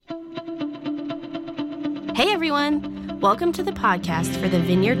Hey everyone! Welcome to the podcast for the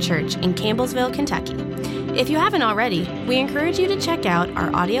Vineyard Church in Campbellsville, Kentucky. If you haven't already, we encourage you to check out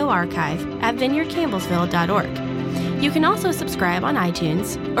our audio archive at vineyardcampbellsville.org. You can also subscribe on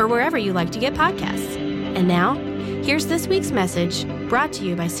iTunes or wherever you like to get podcasts. And now, here's this week's message brought to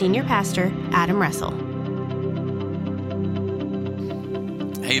you by Senior Pastor Adam Russell.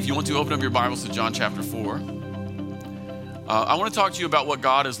 Hey, if you want to open up your Bibles to John chapter 4, I want to talk to you about what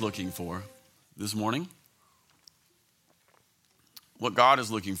God is looking for this morning. What God is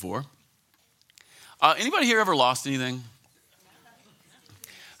looking for. Anybody here ever lost anything?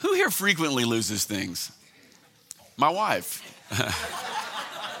 Who here frequently loses things? My wife.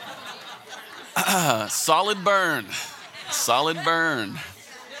 Solid burn. Solid burn.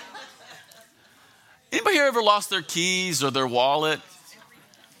 Anybody here ever lost their keys or their wallet?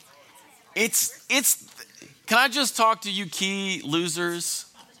 Can I just talk to you key losers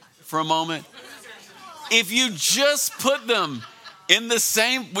for a moment? If you just put them in the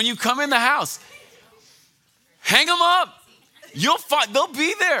same, when you come in the house, hang them up. You'll find, they'll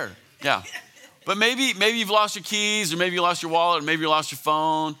be there. Yeah. But maybe you've lost your keys, or maybe you lost your wallet, or maybe you lost your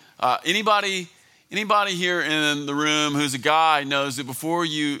phone. Anybody here in the room who's a guy knows that before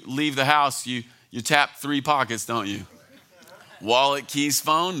you leave the house, you tap 3 pockets, don't you? Wallet, keys,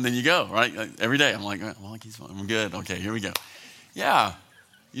 phone, and then you go, right? Every day I'm like, wallet, keys, phone, I'm good. Okay, here we go. Yeah,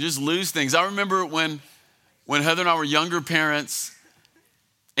 you just lose things. I remember when Heather and I were younger parents,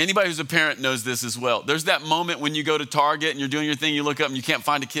 anybody who's a parent knows this as well. There's that moment when you go to Target and you're doing your thing, you look up and you can't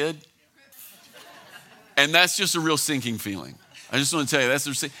find a kid. And that's just a real sinking feeling. I just want to tell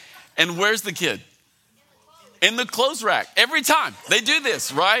you, and where's the kid? In the clothes rack. Every time they do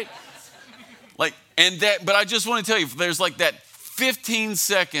this, right? But I just want to tell you, there's like that 15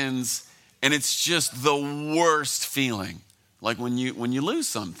 seconds and it's just the worst feeling. Like when you lose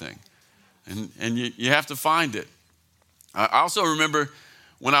something and you have to find it. I also remember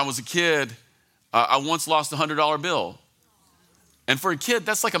when I was a kid, I once lost a $100 bill. And for a kid,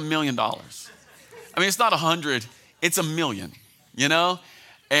 that's like $1 million. I mean, it's not 100, it's $1 million, you know?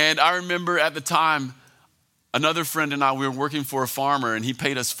 And I remember at the time, another friend and I, we were working for a farmer and he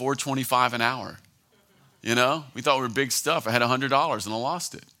paid us $4.25 an hour. You know, we thought we were big stuff. I had $100 and I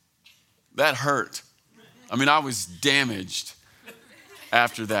lost it. That hurt. I mean, I was damaged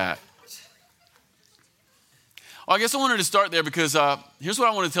after that. Well, I guess I wanted to start there because here's what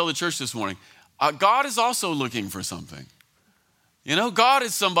I want to tell the church this morning. God is also looking for something. You know, God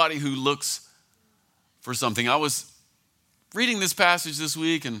is somebody who looks for something. I was reading this passage this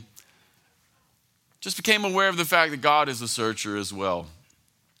week and just became aware of the fact that God is a searcher as well.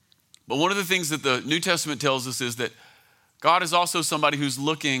 But one of the things that the New Testament tells us is that God is also somebody who's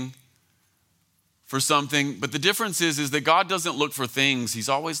looking for something. But the difference is that God doesn't look for things. He's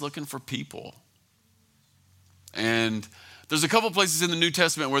always looking for people. And there's a couple places in the New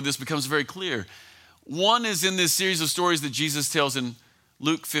Testament where this becomes very clear. One is in this series of stories that Jesus tells in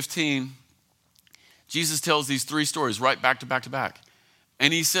Luke 15. Jesus tells these 3 stories right back to back to back.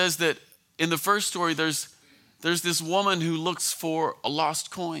 And he says that in the first story, there's this woman who looks for a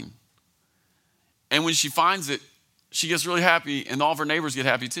lost coin. And when she finds it, she gets really happy and all of her neighbors get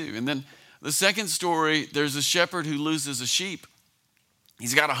happy too. And then the second story, there's a shepherd who loses a sheep.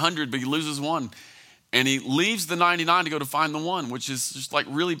 He's got 100, but he loses one. And he leaves the 99 to go to find the one, which is just like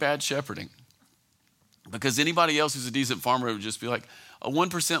really bad shepherding. Because anybody else who's a decent farmer would just be like, a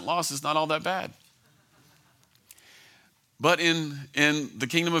 1% loss is not all that bad. But in the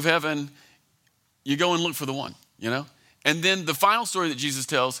kingdom of heaven, you go and look for the one, you know? And then the final story that Jesus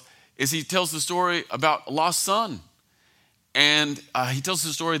tells is he tells the story about a lost son. And he tells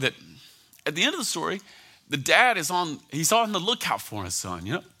the story that at the end of the story, the dad he's on the lookout for his son,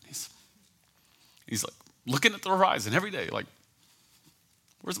 you know? He's like looking at the horizon every day, like,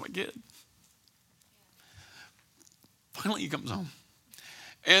 where's my kid? Finally, he comes home.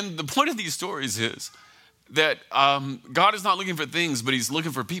 And the point of these stories is that God is not looking for things, but he's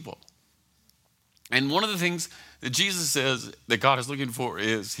looking for people. And one of the things that Jesus says that God is looking for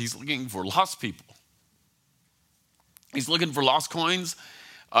is he's looking for lost people. He's looking for lost coins.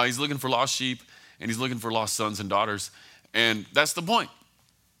 He's looking for lost sheep. And he's looking for lost sons and daughters. And that's the point.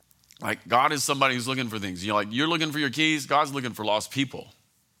 Like, God is somebody who's looking for things. You're looking for your keys. God's looking for lost people.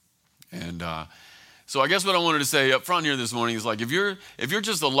 And so I guess what I wanted to say up front here this morning is like, if you're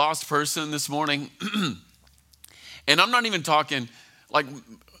just a lost person this morning, and I'm not even talking like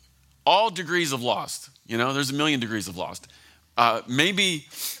all degrees of lost, you know, there's 1 million degrees of lost. Maybe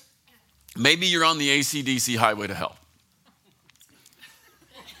you're on the AC/DC highway to hell.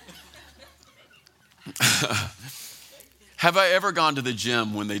 Have I ever gone to the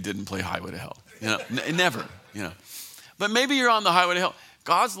gym when they didn't play Highway to Hell? Never, But maybe you're on the highway to hell.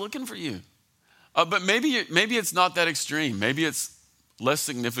 God's looking for you. But maybe it's not that extreme. Maybe it's less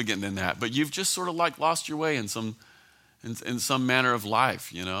significant than that. But you've just sort of like lost your way in some manner of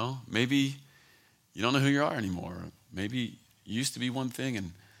life, Maybe you don't know who you are anymore. Maybe you used to be one thing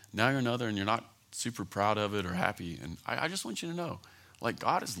and now you're another and you're not super proud of it or happy. And I just want you to know, like,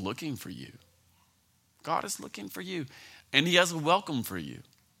 God is looking for you. God is looking for you. And he has a welcome for you.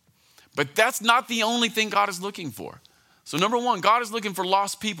 But that's not the only thing God is looking for. So number one, God is looking for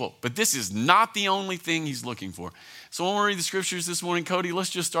lost people, but this is not the only thing he's looking for. So when we read the scriptures this morning, Cody, let's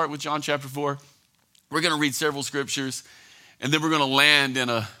just start with John chapter 4. We're going to read several scriptures, and then we're going to land in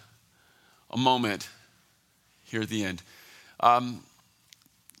a moment here at the end.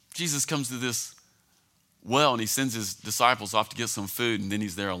 Jesus comes to this well, and he sends his disciples off to get some food, and then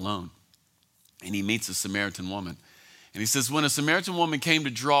he's there alone. And he meets a Samaritan woman. And he says, when a Samaritan woman came to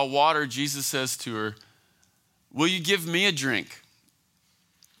draw water, Jesus says to her, will you give me a drink?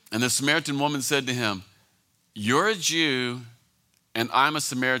 And the Samaritan woman said to him, you're a Jew and I'm a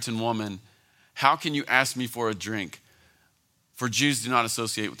Samaritan woman. How can you ask me for a drink? For Jews do not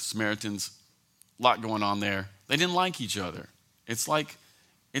associate with the Samaritans. A lot going on there. They didn't like each other. It's like,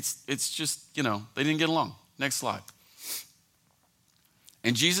 it's just, they didn't get along. Next slide.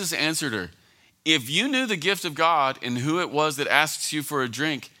 And Jesus answered her, if you knew the gift of God and who it was that asks you for a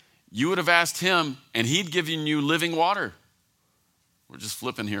drink, you would have asked him and he'd given you living water. We're just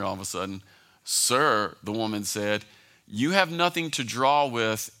flipping here all of a sudden. Sir, the woman said, you have nothing to draw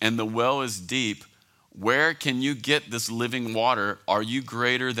with and the well is deep. Where can you get this living water? Are you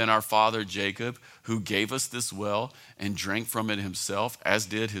greater than our father Jacob, who gave us this well and drank from it himself, as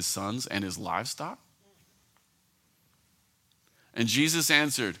did his sons and his livestock? And Jesus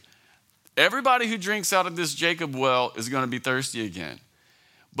answered, everybody who drinks out of this Jacob well is going to be thirsty again.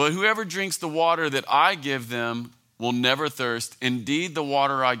 But whoever drinks the water that I give them will never thirst. Indeed, the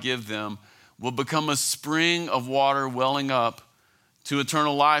water I give them will become a spring of water welling up to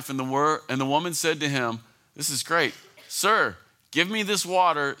eternal life. And the woman said to him, this is great. Sir, give me this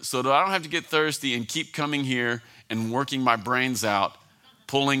water so that I don't have to get thirsty and keep coming here and working my brains out,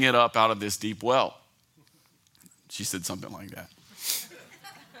 pulling it up out of this deep well. She said something like that.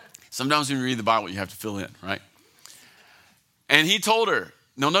 Sometimes when you read the Bible, you have to fill in, right? And he told her,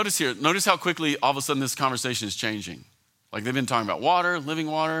 now notice how quickly all of a sudden this conversation is changing. Like they've been talking about water, living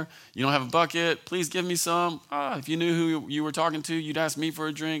water. You don't have a bucket. Please give me some. If you knew who you were talking to, you'd ask me for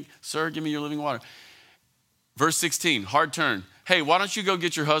a drink. Sir, give me your living water. Verse 16, hard turn. Hey, why don't you go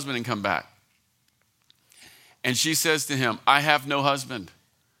get your husband and come back? And she says to him, I have no husband.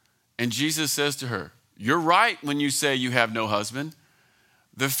 And Jesus says to her, you're right when you say you have no husband.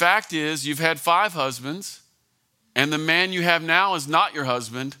 The fact is you've had 5 husbands, and the man you have now is not your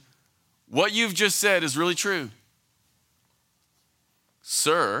husband. What you've just said is really true.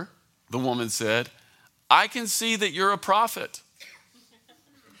 Sir, the woman said, I can see that you're a prophet.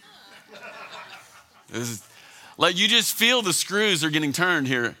 Like you just feel the screws are getting turned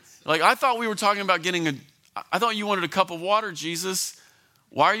here. Like I thought we were talking about I thought you wanted a cup of water, Jesus.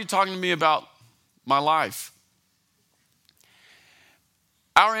 Why are you talking to me about my life?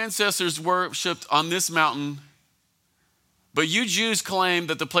 Our ancestors worshiped on this mountain, but you Jews claim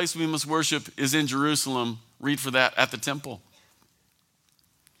that the place we must worship is in Jerusalem. Read for that at the temple.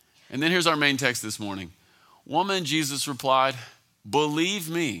 And then here's our main text this morning. Woman, Jesus replied, believe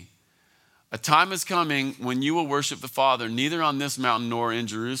me, a time is coming when you will worship the Father neither on this mountain nor in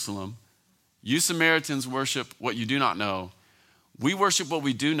Jerusalem. You Samaritans worship what you do not know. We worship what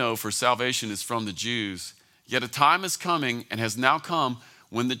we do know, for salvation is from the Jews. Yet a time is coming and has now come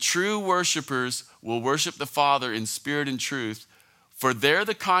when the true worshipers will worship the Father in spirit and truth, for they're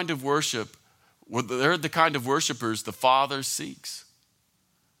the kind of worshipers the Father seeks.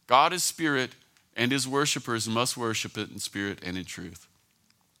 God is spirit, and his worshipers must worship it in spirit and in truth.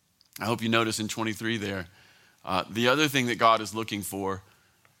 I hope you notice in 23 there, the other thing that God is looking for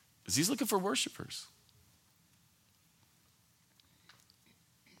is he's looking for worshipers.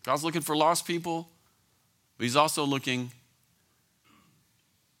 God's looking for lost people, but he's also looking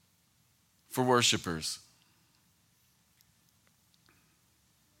for worshipers.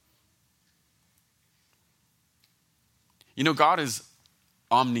 You know, God is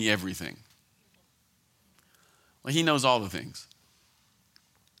omni-everything. Well, he knows all the things.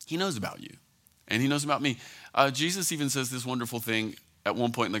 He knows about you, and he knows about me. Jesus even says this wonderful thing at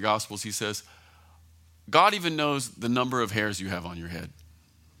one point in the Gospels. He says, God even knows the number of hairs you have on your head.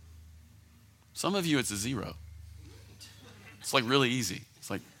 Some of you, it's a 0. It's like really easy. It's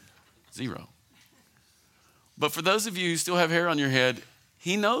like 0. But for those of you who still have hair on your head,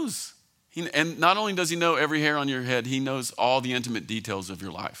 he knows And not only does he know every hair on your head, he knows all the intimate details of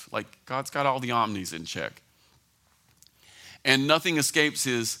your life. Like God's got all the omnis in check. And nothing escapes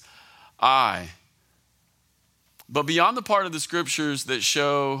his eye. But beyond the part of the scriptures that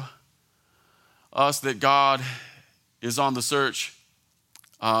show us that God is on the search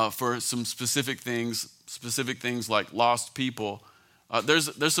for some specific things like lost people,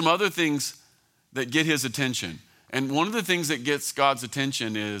 there's some other things that get his attention. And one of the things that gets God's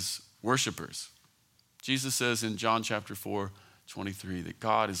attention is worshipers. Jesus says in John chapter 4:23 that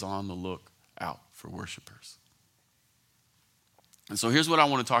God is on the lookout for worshipers. And so here's what I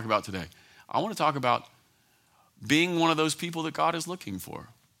want to talk about today. I want to talk about being one of those people that God is looking for.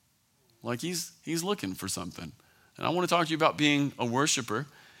 Like he's looking for something. And I want to talk to you about being a worshiper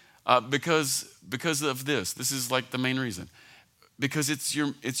because of this. This is like the main reason. Because it's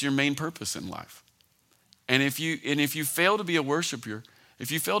your main purpose in life. And if you fail to be a worshiper,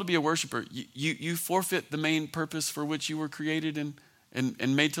 you forfeit the main purpose for which you were created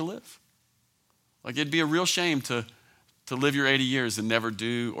and made to live. Like it'd be a real shame to live your 80 years and never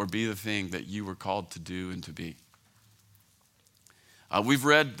do or be the thing that you were called to do and to be. We've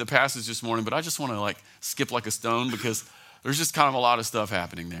read the passage this morning, but I just want to skip like a stone because there's just kind of a lot of stuff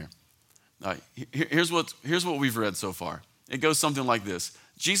happening there. Here's what we've read so far. It goes something like this.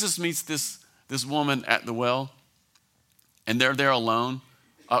 Jesus meets this woman at the well, and they're there alone.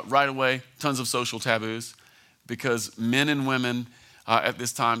 Right away, tons of social taboos because men and women at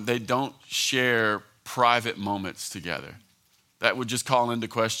this time, they don't share private moments together. That would just call into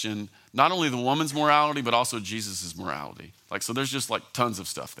question not only the woman's morality, but also Jesus' morality. So there's just tons of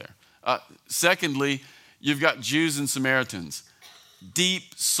stuff there. Secondly, you've got Jews and Samaritans.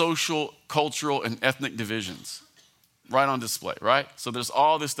 Deep social, cultural, and ethnic divisions right on display, right? So there's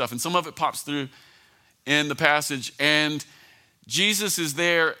all this stuff, and some of it pops through in the passage, and Jesus is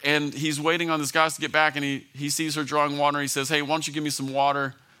there, and he's waiting on this guy to get back, and he sees her drawing water. He says, hey, why don't you give me some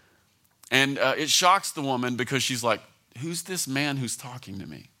water? And it shocks the woman because she's like, who's this man who's talking to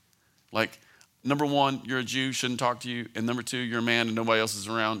me? Number one, you're a Jew, shouldn't talk to you. And number two, you're a man and nobody else is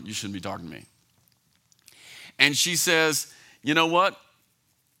around, you shouldn't be talking to me. And she says, you know what?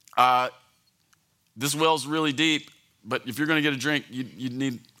 This well's really deep, but if you're going to get a drink, you'd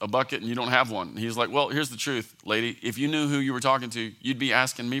need a bucket and you don't have one. And he's like, well, here's the truth, lady. If you knew who you were talking to, you'd be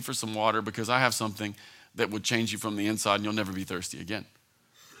asking me for some water because I have something that would change you from the inside and you'll never be thirsty again.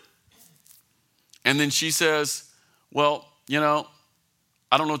 And then she says, well, I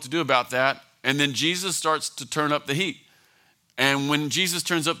don't know what to do about that. And then Jesus starts to turn up the heat. And when Jesus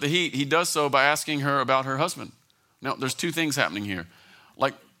turns up the heat, he does so by asking her about her husband. Now, there's two things happening here.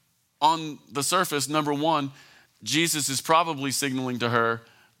 On the surface, number one, Jesus is probably signaling to her,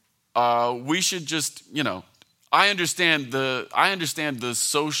 we should just, I understand the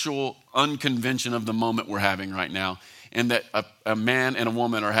social unconvention of the moment we're having right now, and that a man and a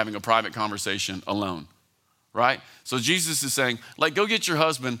woman are having a private conversation alone, right? So Jesus is saying, go get your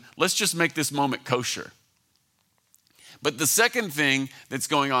husband. Let's just make this moment kosher. But the second thing that's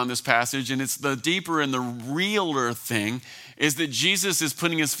going on in this passage, and it's the deeper and the realer thing, is that Jesus is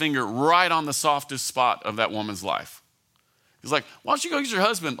putting his finger right on the softest spot of that woman's life. He's like, why don't you go get your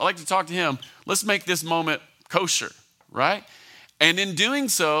husband? I'd like to talk to him. Let's make this moment kosher, right? And in doing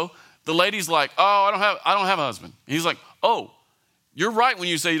so, the lady's like, oh, I don't have a husband. And he's like, oh, you're right when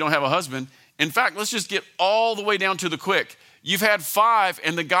you say you don't have a husband. In fact, let's just get all the way down to the quick. You've had 5,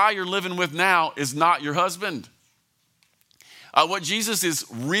 and the guy you're living with now is not your husband. What Jesus is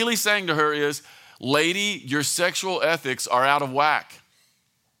really saying to her is, lady, your sexual ethics are out of whack.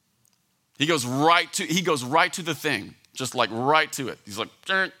 He goes right to the thing, just right to it. He's like,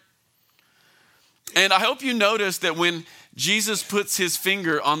 Dern. And I hope you notice that when Jesus puts his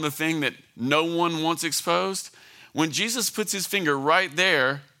finger on the thing that no one wants exposed, when Jesus puts his finger right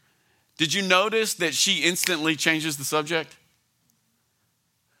there, did you notice that she instantly changes the subject?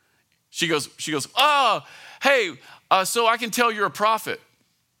 She goes, oh, hey, so I can tell you're a prophet.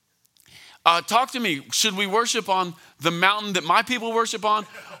 Talk to me. Should we worship on the mountain that my people worship on,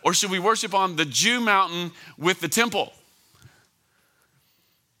 or should we worship on the Jew mountain with the temple?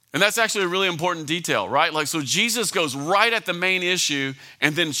 And that's actually a really important detail, right? So Jesus goes right at the main issue,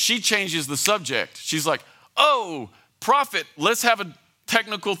 and then she changes the subject. She's like, oh, prophet, let's have a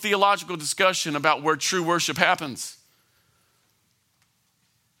technical theological discussion about where true worship happens.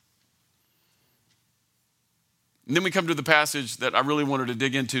 And then we come to the passage that I really wanted to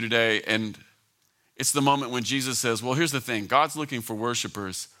dig into today, and it's the moment when Jesus says, well, here's the thing. God's looking for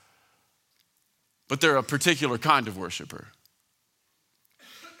worshipers, but they're a particular kind of worshiper.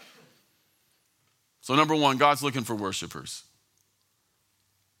 So number one, God's looking for worshipers.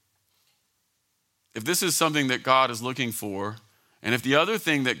 if this is something that God is looking for, and if the other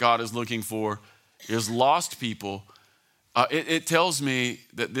thing that God is looking for is lost people, it tells me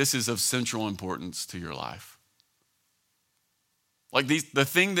that this is of central importance to your life. Like the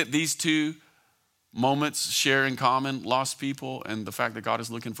thing that these two moments share in common, lost people and the fact that God is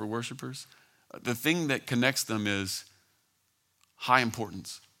looking for worshipers, the thing that connects them is high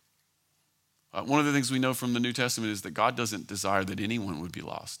importance. One of the things we know from the New Testament is that God doesn't desire that anyone would be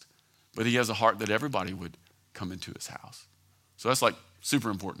lost, but he has a heart that everybody would come into his house. So that's like super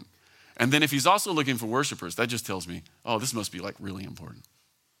important. And then if he's also looking for worshipers, that just tells me, oh, this must be like really important.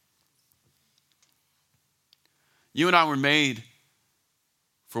 You and I were made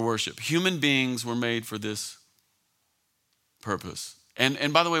for worship. Human beings were made for this purpose.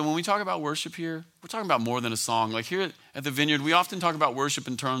 And by the way, when we talk about worship here, we're talking about more than a song. Like here at the Vineyard, we often talk about worship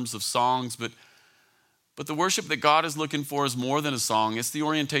in terms of songs, but the worship that God is looking for is more than a song. It's the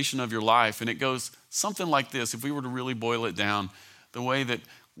orientation of your life. And it goes something like this. If we were to really boil it down, the way that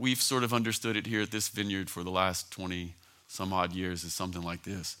we've sort of understood it here at this Vineyard for the last 20 some odd years is something like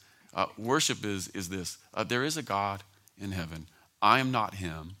this. Worship is this. There is a God in heaven. I am not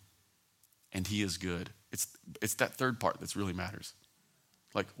him, and he is good. It's that third part that really matters.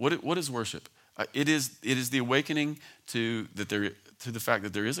 Like, what is worship? It is the awakening to the fact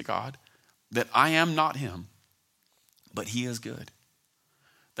that there is a God, that I am not him, but he is good.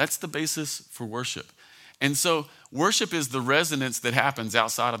 That's the basis for worship. And so worship is the resonance that happens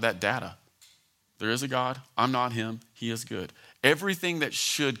outside of that data. There is a God, I'm not him, he is good. Everything that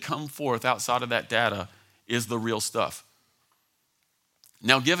should come forth outside of that data is the real stuff.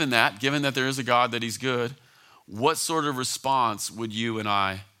 Now, given that there is a God, that he's good, what sort of response would you and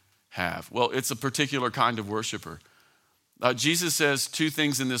I have? Well, it's a particular kind of worshiper. Jesus says two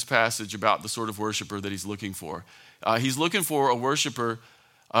things in this passage about the sort of worshiper that he's looking for. He's looking for a worshiper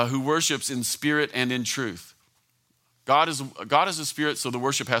who worships in spirit and in truth. God is a spirit, so the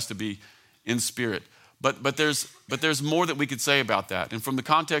worship has to be in spirit. But there's more that we could say about that. And from the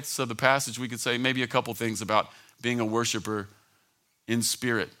context of the passage, we could say maybe a couple things about being a worshiper in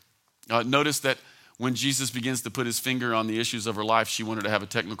spirit. Notice that when Jesus begins to put his finger on the issues of her life, she wanted to have a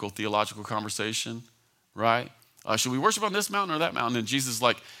technical theological conversation, right? Should we worship on this mountain or that mountain? And Jesus is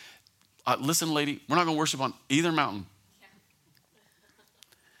like, listen, lady, we're not going to worship on either mountain.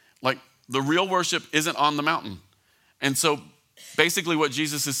 Like, the real worship isn't on the mountain. And so basically what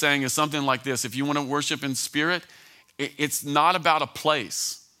Jesus is saying is something like this. If you want to worship in spirit, it's not about a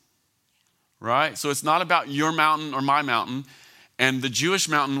place, right? So it's not about your mountain or my mountain. And the Jewish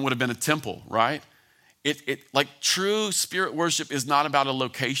mountain would have been a temple, right? Like true spirit worship is not about a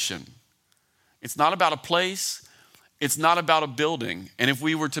location. It's not about a place. It's not about a building. And if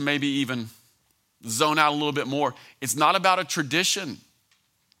we were to maybe even zone out a little bit more, it's not about a tradition.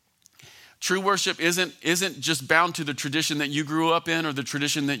 True worship isn't just bound to the tradition that you grew up in or the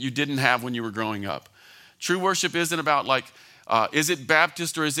tradition that you didn't have when you were growing up. True worship isn't about like, is it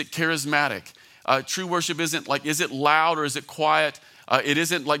Baptist or is it charismatic? True worship isn't like, is it loud or is it quiet? It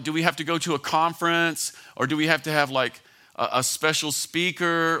isn't like, do we have to go to a conference or do we have to have like a special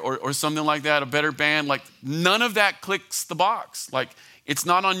speaker or something like that, a better band? Like none of that clicks the box. Like it's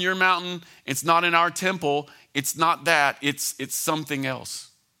not on your mountain. It's not in our temple. It's not that. It's something else.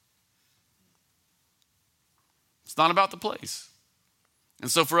 It's not about the place.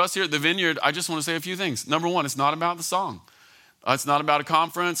 And so for us here at the Vineyard, I just want to say a few things. Number one, it's not about the song. It's not about a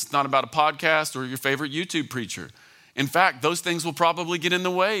conference. It's not about a podcast or your favorite YouTube preacher. In fact, those things will probably get in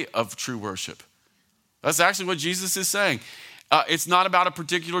the way of true worship. That's actually what Jesus is saying. It's not about a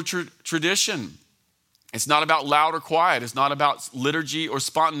particular tradition. It's not about loud or quiet. It's not about liturgy or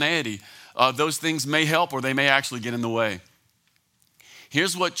spontaneity. Those things may help or they may actually get in the way.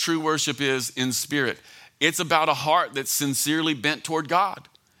 Here's what true worship is in spirit. It's about a heart that's sincerely bent toward God.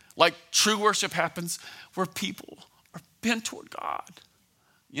 Like true worship happens where people are bent toward God,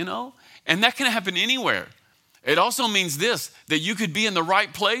 you know? And that can happen anywhere. It also means this, that you could be in the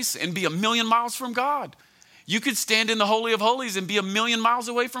right place and be 1,000,000 miles from God. You could stand in the Holy of Holies and be 1,000,000 miles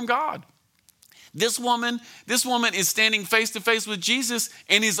away from God. This woman is standing face to face with Jesus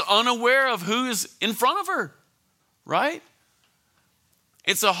and is unaware of who is in front of her, right?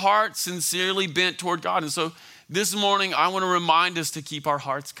 It's a heart sincerely bent toward God. And so this morning, I want to remind us to keep our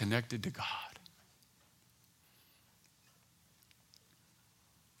hearts connected to God.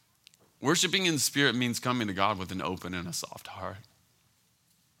 Worshiping in spirit means coming to God with an open and a soft heart.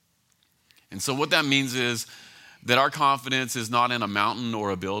 And so what that means is that our confidence is not in a mountain or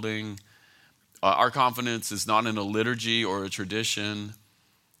a building. Our confidence is not in a liturgy or a tradition.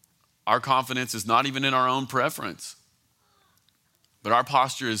 Our confidence is not even in our own preference. But our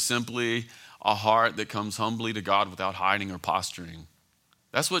posture is simply a heart that comes humbly to God without hiding or posturing.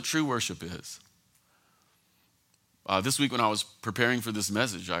 That's what true worship is. This week when I was preparing for this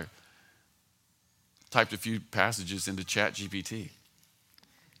message, I typed a few passages into ChatGPT.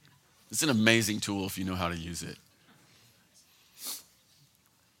 It's an amazing tool if you know how to use it.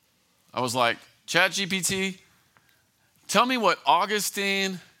 I was like, ChatGPT, tell me what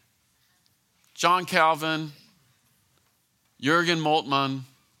Augustine, John Calvin, Jürgen Moltmann,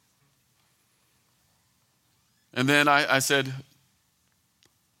 and then I said,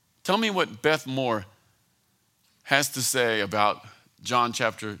 tell me what Beth Moore has to say about John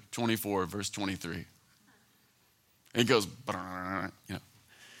chapter 24, verse 23. And it goes, you know,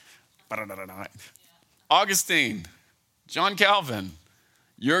 Augustine, John Calvin,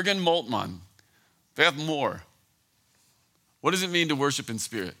 Jürgen Moltmann, Beth Moore. What does it mean to worship in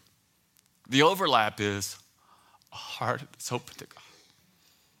spirit? The overlap is a heart that's open to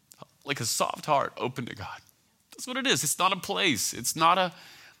God. Like a soft heart open to God. That's what it is. It's not a place. It's not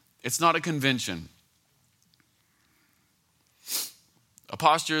a convention. A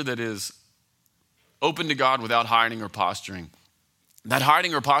posture that is open to God without hiding or posturing. That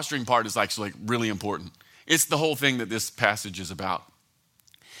hiding or posturing part is actually really important. It's the whole thing that this passage is about.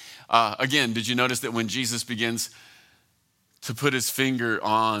 Again, did you notice that when Jesus begins to put his finger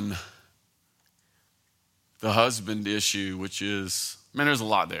on the husband issue, which is, man, there's a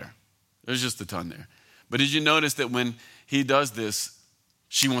lot there. There's just a ton there. But did you notice that when he does this,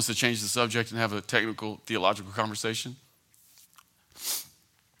 she wants to change the subject and have a technical theological conversation?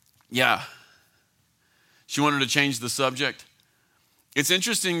 Yeah. She wanted to change the subject. It's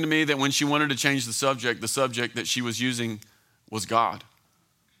interesting to me that when she wanted to change the subject that she was using was God.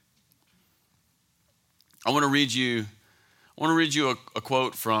 I want to read you a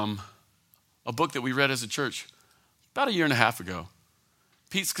quote from a book that we read as a church about a year and a half ago.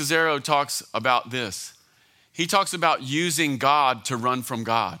 Pete Scazzaro talks about this. He talks about using God to run from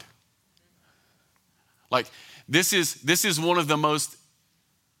God. Like, this is one of the most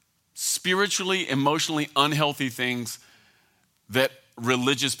spiritually, emotionally unhealthy things that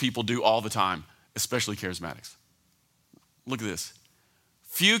religious people do all the time, especially charismatics. Look at this.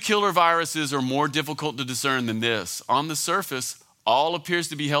 Few killer viruses are more difficult to discern than this. On the surface, all appears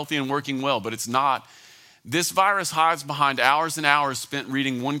to be healthy and working well, but it's not. This virus hides behind hours and hours spent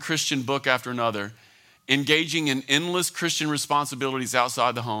reading one Christian book after another, engaging in endless Christian responsibilities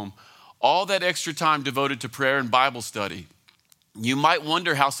outside the home, all that extra time devoted to prayer and Bible study. You might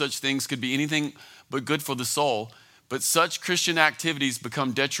wonder how such things could be anything but good for the soul, but such Christian activities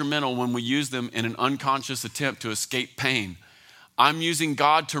become detrimental when we use them in an unconscious attempt to escape pain. I'm using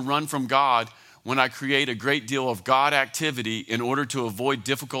God to run from God when I create a great deal of God activity in order to avoid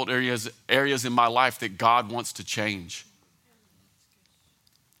difficult areas in my life that God wants to change.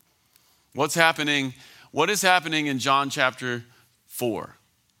 What is happening in John chapter 4?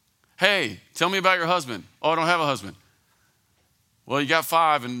 Hey, tell me about your husband. Oh, I don't have a husband. Well, you got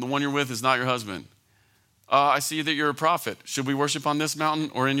 5 and the one you're with is not your husband. I see that you're a prophet. Should we worship on this mountain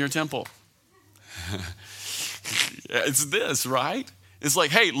or in your temple? It's this, right? It's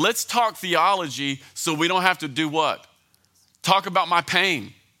like, hey, let's talk theology so we don't have to do what? Talk about my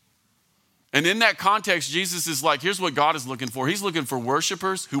pain. And in that context, Jesus is like, here's what God is looking for. He's looking for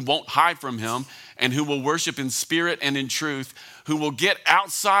worshipers who won't hide from him and who will worship in spirit and in truth, who will get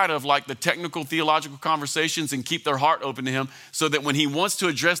outside of like the technical theological conversations and keep their heart open to him so that when he wants to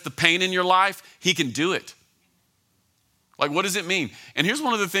address the pain in your life, he can do it. Like, what does it mean? And here's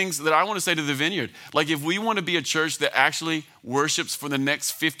one of the things that I want to say to the Vineyard. Like, if we want to be a church that actually worships for the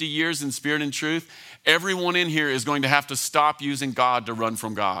next 50 years in spirit and truth, everyone in here is going to have to stop using God to run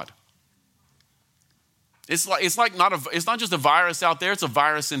from God. It's not just a virus out there, it's a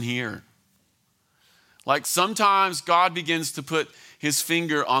virus in here. Like, sometimes God begins to put his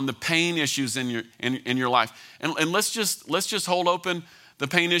finger on the pain issues in your life. And let's just hold open the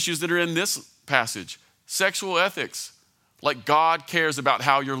pain issues that are in this passage. Sexual ethics. Like, God cares about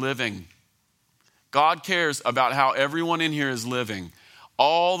how you're living. God cares about how everyone in here is living,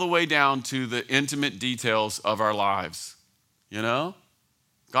 all the way down to the intimate details of our lives. You know?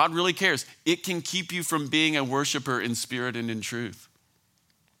 God really cares. It can keep you from being a worshiper in spirit and in truth.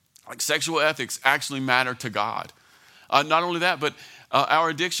 Like, sexual ethics actually matter to God. Not only that, but our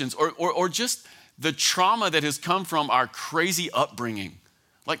addictions or just the trauma that has come from our crazy upbringing.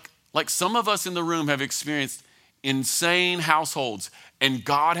 Like some of us in the room have experienced insane households, and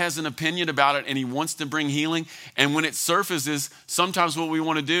God has an opinion about it, and he wants to bring healing. And when it surfaces, sometimes what we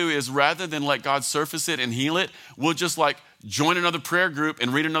want to do is, rather than let God surface it and heal it, we'll just like join another prayer group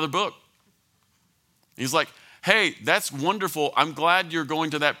and read another book. He's like, hey, that's wonderful. I'm glad you're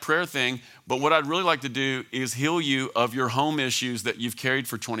going to that prayer thing. But what I'd really like to do is heal you of your home issues that you've carried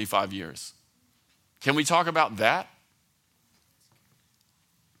for 25 years. Can we talk about that?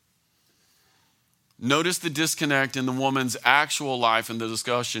 Notice the disconnect in the woman's actual life and the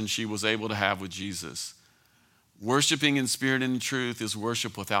discussion she was able to have with Jesus. Worshiping in spirit and in truth is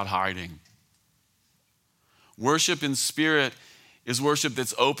worship without hiding. Worship in spirit is worship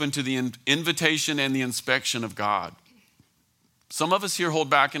that's open to the invitation and the inspection of God. Some of us here hold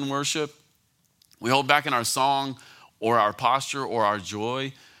back in worship. We hold back in our song or our posture or our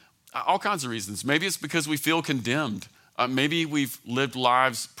joy. All kinds of reasons. Maybe it's because we feel condemned. Maybe we've lived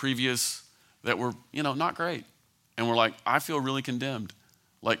lives previous that were, not great. And we're like, I feel really condemned.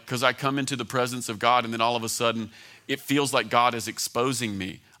 Like, because I come into the presence of God and then all of a sudden it feels like God is exposing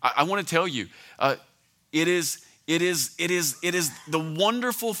me. I want to tell you, it is the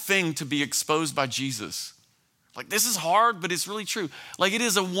wonderful thing to be exposed by Jesus. Like, this is hard, but it's really true. Like, it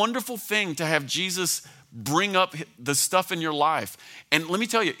is a wonderful thing to have Jesus bring up the stuff in your life. And let me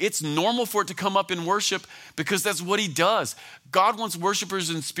tell you, it's normal for it to come up in worship because that's what he does. God wants worshipers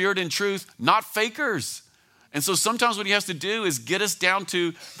in spirit and truth, not fakers. And so sometimes what he has to do is get us down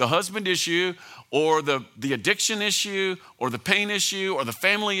to the husband issue or the addiction issue or the pain issue or the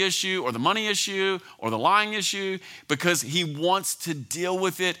family issue or the money issue or the lying issue because he wants to deal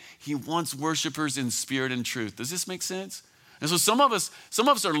with it. He wants worshipers in spirit and truth. Does this make sense? And so some of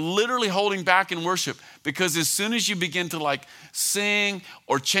us are literally holding back in worship because as soon as you begin to sing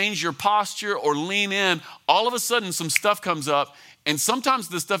or change your posture or lean in, all of a sudden some stuff comes up. And sometimes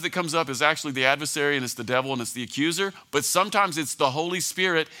the stuff that comes up is actually the adversary and it's the devil and it's the accuser. But sometimes it's the Holy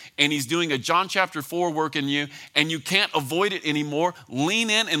Spirit and he's doing a John chapter 4 work in you and you can't avoid it anymore.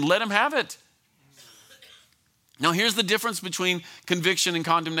 Lean in and let him have it. Now here's the difference between conviction and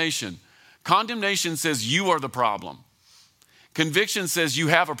condemnation. Condemnation says you are the problem. Conviction says you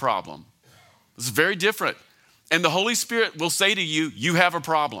have a problem. It's very different. And the Holy Spirit will say to you, you have a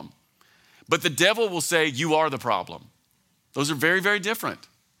problem. But the devil will say, you are the problem. Those are very, very different,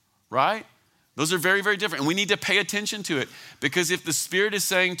 right? Those are very, very different. And we need to pay attention to it because if the Spirit is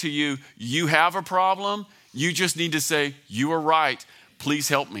saying to you, you have a problem, you just need to say, you are right. Please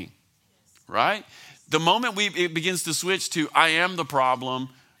help me, right? The moment it begins to switch to, I am the problem,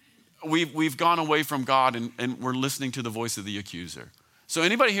 we've gone away from God and we're listening to the voice of the accuser. So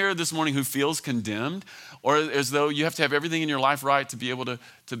anybody here this morning who feels condemned or as though you have to have everything in your life right to be able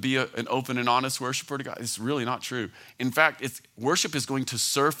to be an open and honest worshiper to God, it's really not true. In fact, worship is going to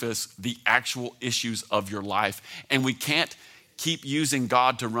surface the actual issues of your life. And we can't keep using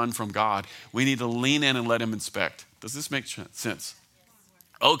God to run from God. We need to lean in and let him inspect. Does this make sense?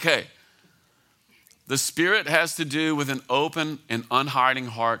 Okay. The Spirit has to do with an open and unhiding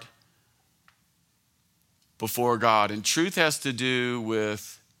heart before God. And truth has to do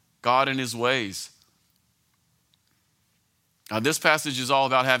with God and his ways. Now, this passage is all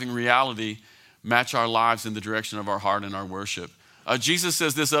about having reality match our lives in the direction of our heart and our worship. Jesus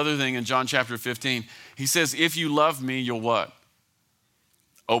says this other thing in John chapter 15. He says, if you love me, you'll what?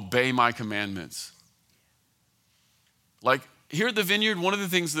 Obey my commandments. Like here at the Vineyard, one of the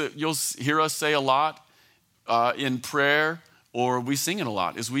things that you'll hear us say a lot in prayer or we sing it a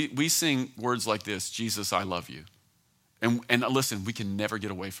lot, is we sing words like this, Jesus, I love you. And listen, we can never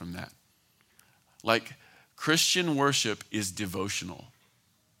get away from that. Like Christian worship is devotional.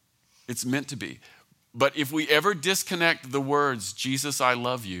 It's meant to be. But if we ever disconnect the words, Jesus, I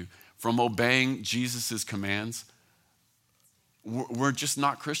love you, from obeying Jesus' commands, we're just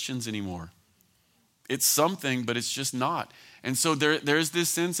not Christians anymore. It's something, but it's just not. And so there's this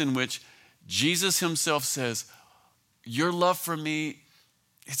sense in which Jesus himself says, your love for me,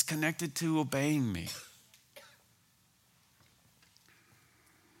 it's connected to obeying me.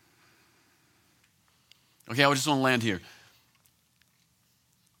 Okay, I just want to land here.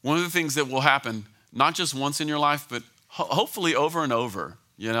 One of the things that will happen, not just once in your life, but hopefully over and over,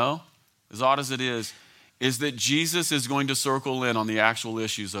 as odd as it is that Jesus is going to circle in on the actual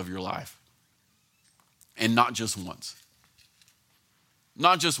issues of your life. And not just once.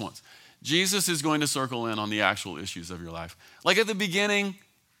 Not just once. Jesus is going to circle in on the actual issues of your life. Like at the beginning,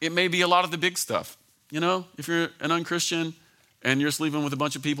 it may be a lot of the big stuff. If you're an unchristian and you're sleeping with a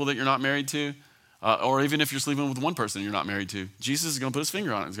bunch of people that you're not married to, or even if you're sleeping with one person you're not married to, Jesus is going to put his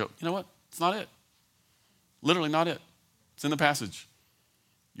finger on it and go, you know what? It's not it. Literally not it. It's in the passage.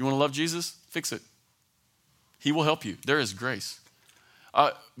 You want to love Jesus? Fix it. He will help you. There is grace.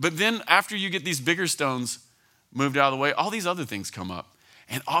 But then after you get these bigger stones moved out of the way, all these other things come up.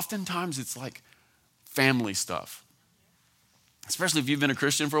 And oftentimes it's like family stuff. especially if you've been a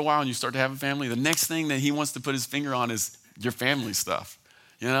Christian for a while and you start to have a family, the next thing that he wants to put his finger on is your family stuff.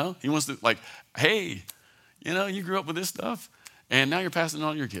 You know, he wants to like, hey, you know, you grew up with this stuff and now you're passing it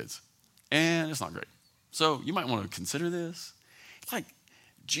on to your kids and it's not great. So you might want to consider this. Like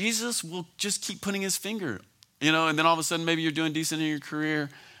Jesus will just keep putting his finger, you know, and then all of a sudden maybe you're doing decent in your career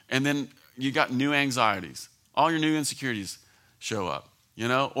and then you got new anxieties. All your new insecurities show up, you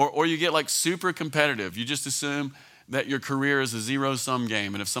know, or you get like super competitive. You just assume that your career is a zero-sum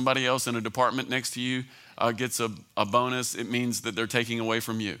game. And if somebody else in a department next to you gets a bonus, it means that they're taking away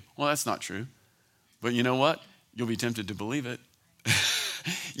from you. Well, that's not true. But you know what? You'll be tempted to believe it.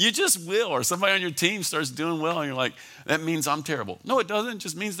 You just will. Or somebody on your team starts doing well and you're like, that means I'm terrible. No, it doesn't. It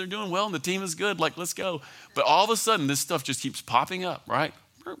just means they're doing well and the team is good. Like, let's go. But all of a sudden, this stuff just keeps popping up, right?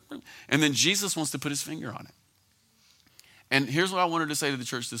 And then Jesus wants to put his finger on it. And here's what I wanted to say to the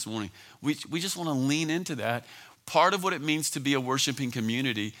church this morning. We just want to lean into that. Part of what it means to be a worshiping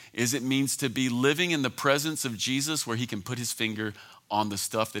community is it means to be living in the presence of Jesus where he can put his finger on the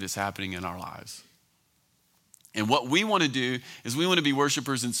stuff that is happening in our lives. And what we want to do is we want to be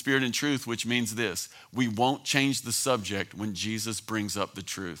worshipers in spirit and truth, which means this: we won't change the subject when Jesus brings up the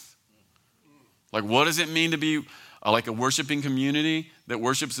truth. Like, what does it mean to be like a worshiping community that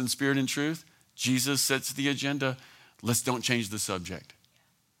worships in spirit and truth? Jesus sets the agenda. Let's don't change the subject.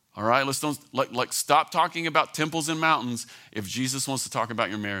 All right, let's don't stop talking about temples and mountains if Jesus wants to talk about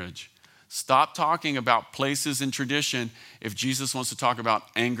your marriage. Stop talking about places and tradition if Jesus wants to talk about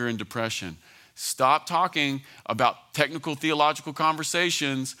anger and depression. Stop talking about technical theological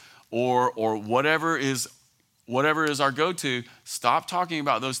conversations or whatever is our go-to. Stop talking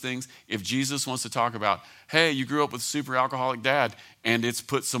about those things if Jesus wants to talk about, hey, you grew up with a super alcoholic dad and it's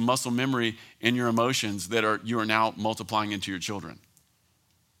put some muscle memory in your emotions that you are now multiplying into your children.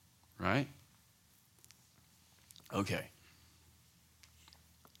 Right? Okay.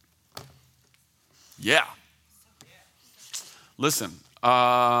 Yeah. Listen,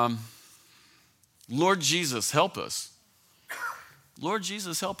 Lord Jesus, help us. Lord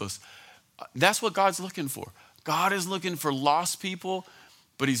Jesus, help us. That's what God's looking for. God is looking for lost people,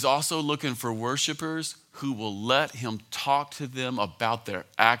 but he's also looking for worshipers who will let him talk to them about their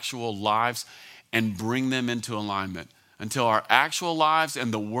actual lives and bring them into alignment until our actual lives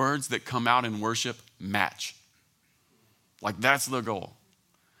and the words that come out in worship match. Like, that's the goal.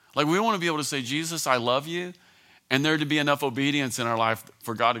 Like, we want to be able to say, Jesus, I love you, and there to be enough obedience in our life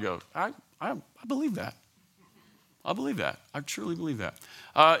for God to go, I believe that. I believe that. I truly believe that.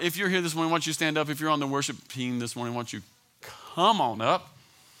 If you're here this morning, why don't you stand up? If you're on the worship team this morning, why don't you come on up?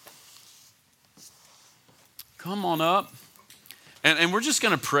 Come on up. And we're just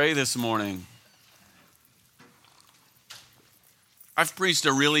going to pray this morning. I've preached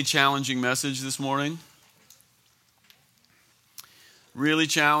a really challenging message this morning. Really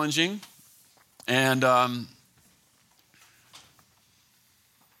challenging. And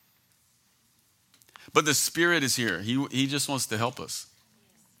but the Spirit is here. He just wants to help us.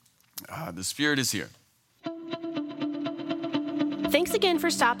 The Spirit is here. Thanks again for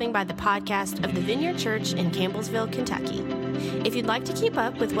stopping by the podcast of the Vineyard Church in Campbellsville, Kentucky. If you'd like to keep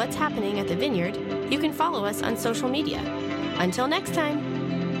up with what's happening at the Vineyard, you can follow us on social media. Until next time.